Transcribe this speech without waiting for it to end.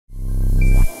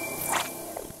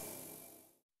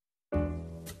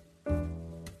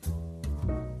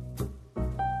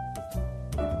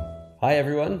Hi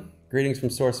everyone, greetings from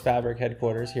SourceFabric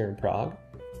headquarters here in Prague.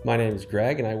 My name is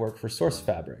Greg and I work for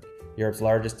SourceFabric, Europe's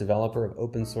largest developer of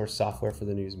open source software for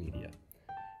the news media.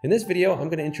 In this video, I'm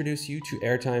going to introduce you to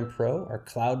Airtime Pro, our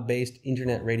cloud-based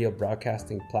internet radio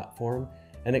broadcasting platform,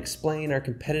 and explain our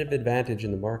competitive advantage in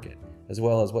the market, as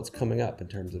well as what's coming up in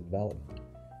terms of development.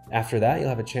 After that, you'll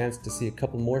have a chance to see a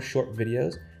couple more short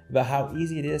videos about how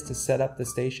easy it is to set up the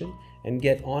station and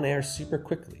get on air super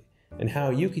quickly, and how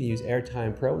you can use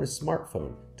Airtime Pro in a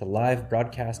smartphone to live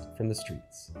broadcast from the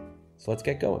streets. So let's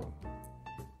get going.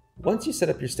 Once you set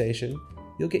up your station,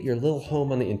 you'll get your little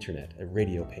home on the internet, a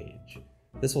radio page.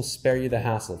 This will spare you the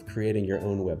hassle of creating your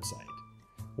own website.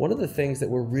 One of the things that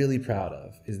we're really proud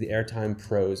of is the Airtime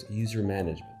Pro's user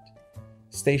management.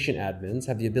 Station admins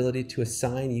have the ability to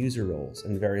assign user roles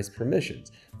and various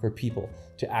permissions for people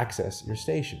to access your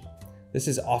station. This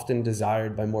is often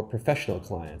desired by more professional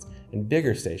clients and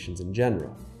bigger stations in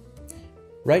general.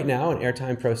 Right now, an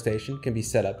Airtime Pro station can be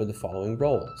set up with the following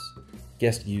roles: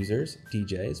 guest users,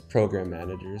 DJs, program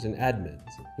managers, and admins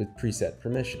with preset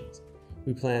permissions.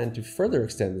 We plan to further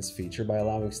extend this feature by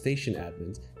allowing station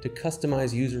admins to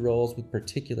customize user roles with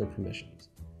particular permissions.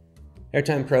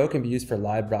 Airtime Pro can be used for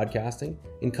live broadcasting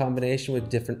in combination with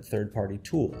different third-party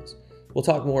tools. We'll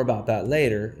talk more about that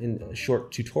later in a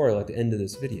short tutorial at the end of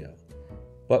this video.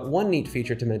 But one neat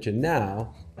feature to mention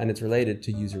now, and it's related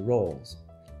to user roles.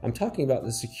 I'm talking about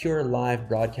the secure live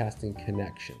broadcasting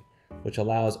connection, which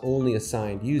allows only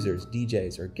assigned users,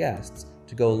 DJs, or guests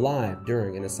to go live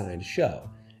during an assigned show,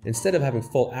 instead of having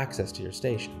full access to your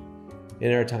station.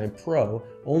 In Airtime Pro,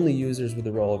 only users with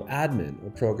the role of admin or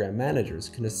program managers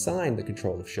can assign the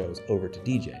control of shows over to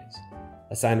DJs.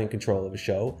 Assigning control of a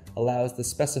show allows the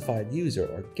specified user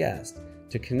or guest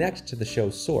to connect to the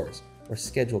show's source or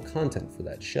schedule content for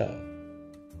that show.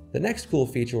 The next cool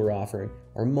feature we're offering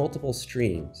are multiple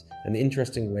streams and the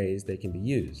interesting ways they can be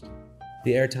used.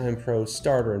 The Airtime Pro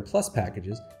Starter and Plus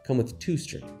packages come with 2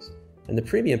 streams, and the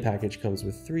Premium package comes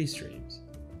with 3 streams.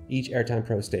 Each Airtime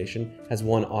Pro station has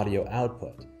 1 audio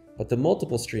output, but the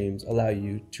multiple streams allow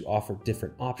you to offer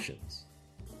different options.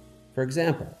 For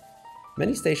example,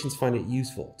 many stations find it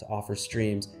useful to offer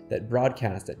streams that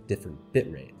broadcast at different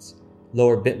bit rates.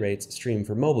 Lower bit rates stream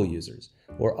for mobile users,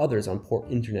 or others on poor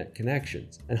internet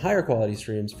connections, and higher quality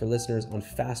streams for listeners on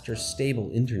faster,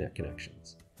 stable internet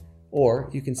connections. Or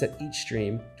you can set each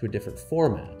stream to a different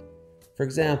format. For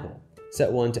example,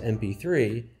 set one to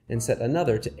MP3 and set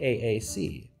another to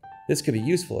AAC. This could be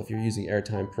useful if you're using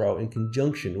Airtime Pro in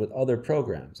conjunction with other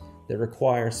programs that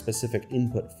require specific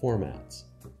input formats.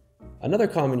 Another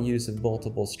common use of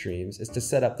multiple streams is to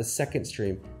set up the second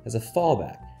stream as a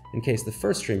fallback in case the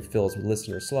first stream fills with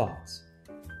listener slots.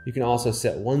 You can also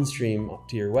set one stream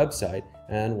to your website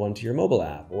and one to your mobile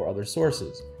app or other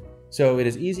sources, so it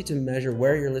is easy to measure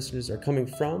where your listeners are coming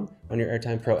from on your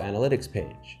Airtime Pro analytics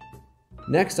page.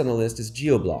 Next on the list is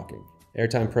Geo-Blocking.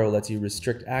 Airtime Pro lets you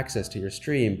restrict access to your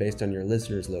stream based on your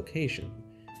listener's location.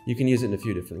 You can use it in a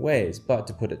few different ways, but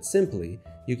to put it simply,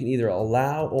 you can either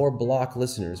allow or block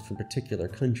listeners from particular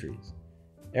countries.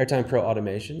 Airtime Pro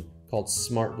automation, called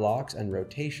smart blocks and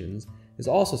rotations, is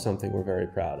also something we're very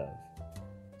proud of.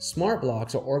 Smart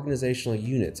blocks are organizational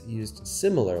units used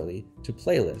similarly to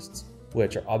playlists,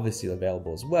 which are obviously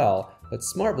available as well, but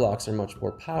smart blocks are much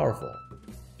more powerful.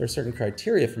 There are certain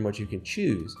criteria from which you can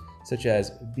choose, such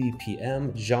as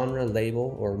BPM, genre,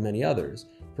 label, or many others,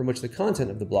 from which the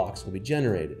content of the blocks will be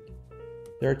generated.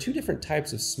 There are 2 different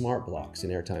types of smart blocks in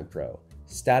Airtime Pro: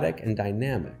 static and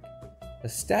dynamic. A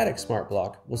static smart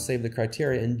block will save the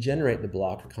criteria and generate the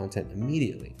block content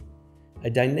immediately.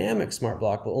 A dynamic smart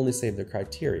block will only save the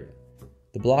criteria.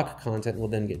 The block content will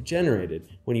then get generated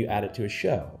when you add it to a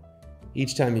show.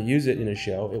 Each time you use it in a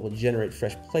show, it will generate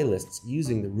fresh playlists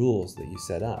using the rules that you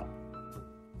set up.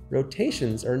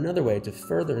 Rotations are another way to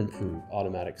further improve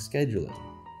automatic scheduling.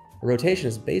 A rotation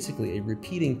is basically a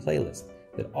repeating playlist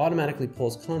that automatically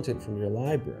pulls content from your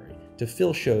library to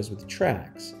fill shows with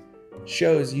tracks.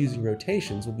 Shows using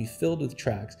rotations will be filled with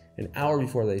tracks an hour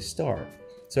before they start,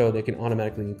 so they can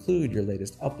automatically include your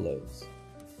latest uploads.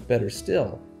 Better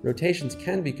still, rotations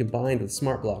can be combined with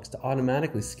smart blocks to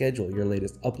automatically schedule your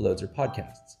latest uploads or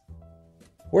podcasts.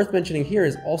 Worth mentioning here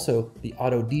is also the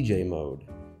Auto DJ mode.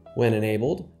 When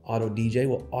enabled, Auto DJ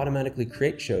will automatically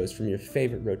create shows from your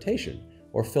favorite rotation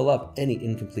or fill up any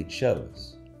incomplete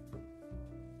shows.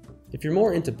 If you're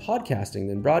more into podcasting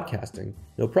than broadcasting,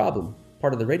 no problem.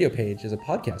 Part of the radio page is a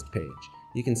podcast page.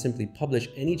 You can simply publish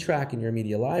any track in your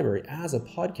media library as a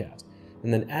podcast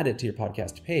and then add it to your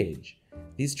podcast page.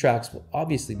 These tracks will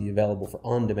obviously be available for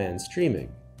on-demand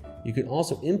streaming. You can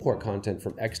also import content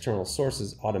from external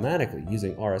sources automatically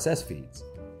using RSS feeds.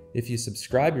 If you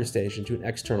subscribe your station to an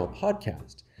external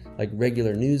podcast, like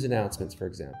regular news announcements, for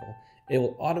example, it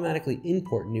will automatically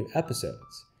import new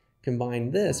episodes.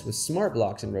 Combine this with smart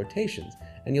blocks and rotations,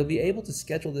 and you'll be able to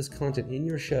schedule this content in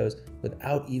your shows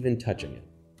without even touching it.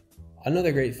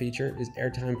 Another great feature is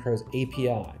Airtime Pro's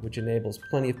API, which enables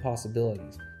plenty of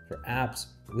possibilities for apps,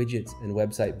 widgets, and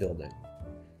website building.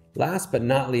 Last but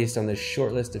not least on this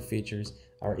short list of features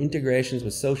are integrations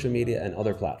with social media and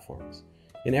other platforms.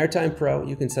 In Airtime Pro,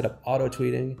 you can set up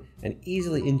auto-tweeting and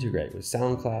easily integrate with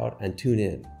SoundCloud and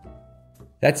TuneIn.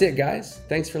 That's it, guys.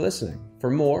 Thanks for listening.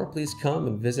 For more, please come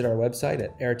and visit our website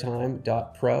at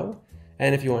airtime.pro.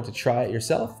 And if you want to try it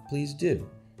yourself, please do.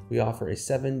 We offer a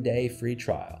 7-day free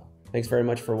trial. Thanks very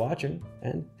much for watching,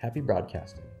 and happy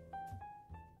broadcasting.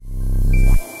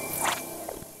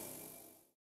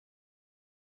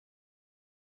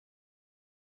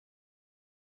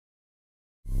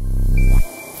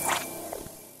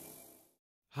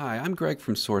 Hi, I'm Greg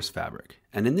from SourceFabric,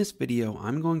 and in this video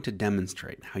I'm going to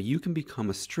demonstrate how you can become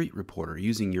a street reporter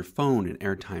using your phone in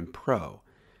Airtime Pro.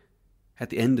 At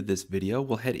the end of this video,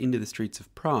 we'll head into the streets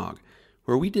of Prague,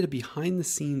 where we did a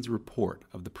behind-the-scenes report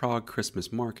of the Prague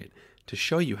Christmas market to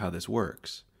show you how this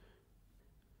works.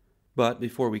 But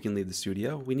before we can leave the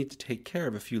studio, we need to take care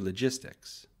of a few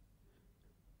logistics.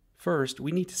 First,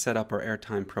 we need to set up our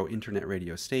Airtime Pro internet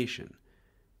radio station.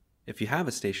 If you have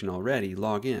a station already,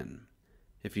 log in.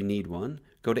 If you need one,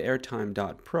 go to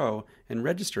airtime.pro and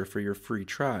register for your free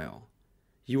trial.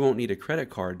 You won't need a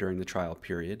credit card during the trial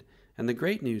period, and the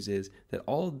great news is that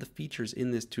all of the features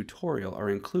in this tutorial are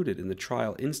included in the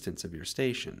trial instance of your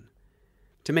station.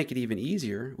 To make it even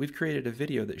easier, we've created a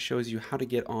video that shows you how to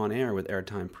get on air with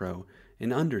Airtime Pro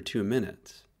in under 2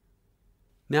 minutes.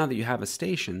 Now that you have a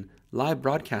station, live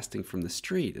broadcasting from the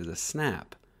street is a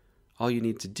snap. All you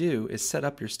need to do is set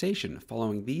up your station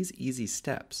following these easy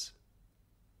steps.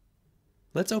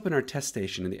 Let's open our test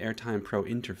station in the Airtime Pro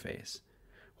interface.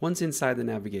 Once inside the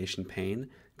navigation pane,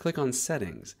 click on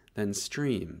Settings, then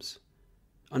Streams.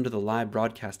 Under the Live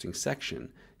Broadcasting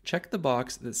section, check the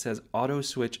box that says Auto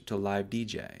Switch to Live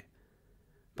DJ.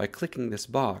 By clicking this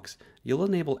box, you'll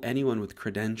enable anyone with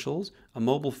credentials, a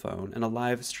mobile phone, and a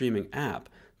live streaming app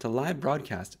to live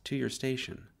broadcast to your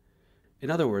station. In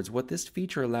other words, what this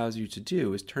feature allows you to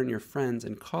do is turn your friends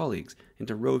and colleagues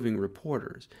into roving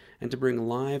reporters and to bring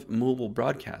live mobile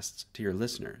broadcasts to your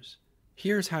listeners.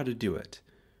 Here's how to do it.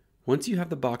 Once you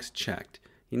have the box checked,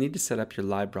 you need to set up your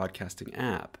live broadcasting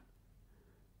app.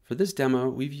 For this demo,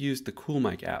 we've used the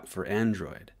CoolMic app for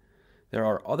Android. There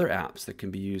are other apps that can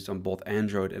be used on both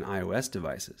Android and iOS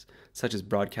devices, such as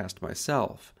Broadcast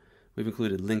Myself. We've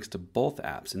included links to both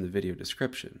apps in the video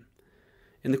description.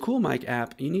 In the CoolMic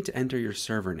app, you need to enter your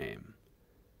server name.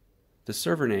 The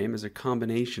server name is a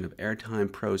combination of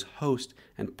Airtime Pro's host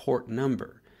and port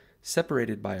number,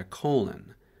 separated by a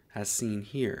colon, as seen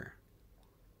here.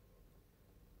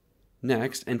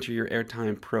 Next, enter your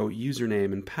Airtime Pro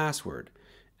username and password,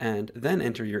 and then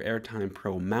enter your Airtime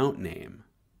Pro mount name.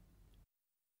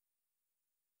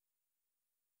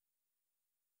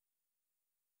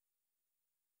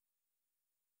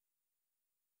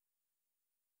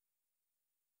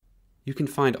 You can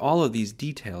find all of these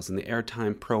details in the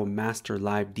Airtime Pro Master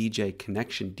Live DJ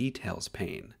Connection Details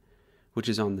pane, which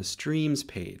is on the Streams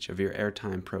page of your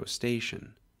Airtime Pro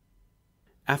station.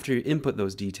 After you input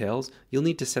those details, you'll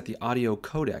need to set the audio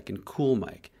codec in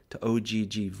CoolMic to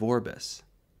OGG Vorbis.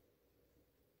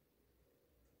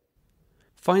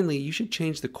 Finally, you should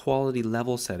change the quality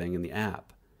level setting in the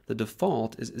app. The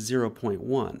default is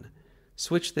 0.1.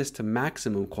 Switch this to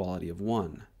maximum quality of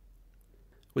 1.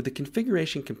 With the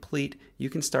configuration complete, you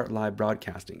can start live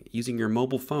broadcasting using your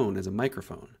mobile phone as a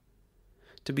microphone.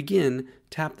 To begin,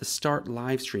 tap the Start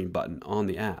Livestream button on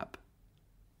the app.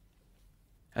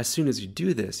 As soon as you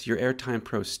do this, your Airtime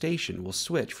Pro station will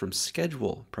switch from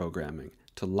schedule programming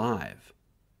to live.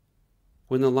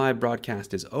 When the live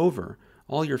broadcast is over,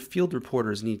 all your field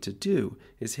reporters need to do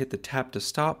is hit the Tap to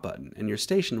Stop button and your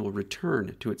station will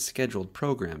return to its scheduled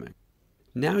programming.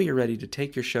 Now you're ready to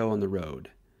take your show on the road.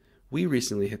 We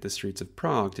recently hit the streets of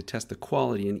Prague to test the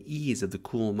quality and ease of the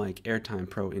CoolMic Airtime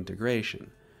Pro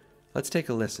integration. Let's take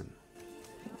a listen.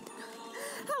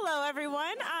 Hello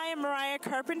everyone, I am Mariah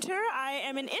Carpenter. I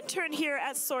am an intern here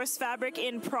at SourceFabric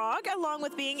in Prague, along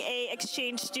with being an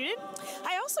exchange student.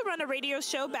 I also run a radio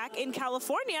show back in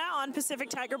California on Pacific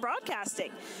Tiger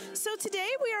Broadcasting. So today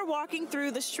we are walking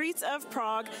through the streets of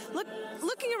Prague,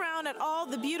 looking around at all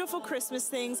the beautiful Christmas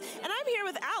things, and I'm here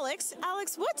with Alex.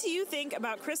 Alex, what do you think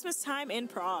about Christmas time in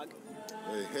Prague?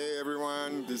 Hey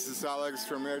everyone, this is Alex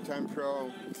from Airtime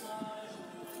Pro.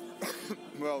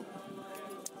 Well,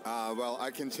 Well,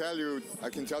 I can tell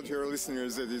to your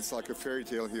listeners that it's like a fairy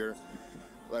tale here.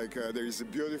 Like there is a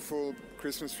beautiful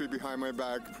Christmas tree behind my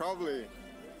back, probably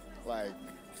like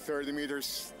 30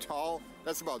 meters tall.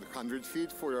 That's about 100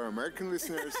 feet for your American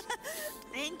listeners.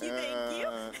 Thank you.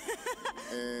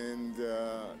 And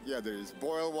yeah, there is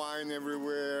boiled wine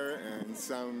everywhere and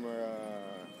some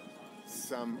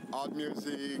odd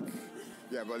music.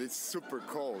 Yeah, but it's super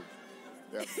cold.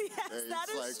 Yeah. Yes, that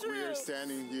is like true. We are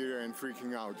standing here and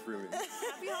freaking out, really.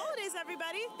 Happy holidays,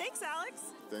 everybody. Thanks, Alex.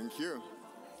 Thank you.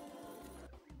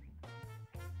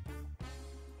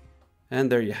 And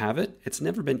there you have it. It's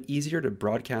never been easier to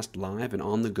broadcast live and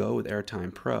on the go with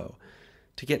Airtime Pro.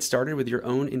 To get started with your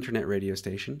own internet radio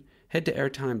station, head to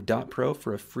airtime.pro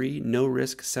for a free,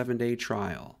 no-risk 7-day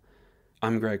trial.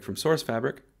 I'm Greg from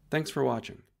SourceFabric. Thanks for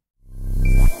watching.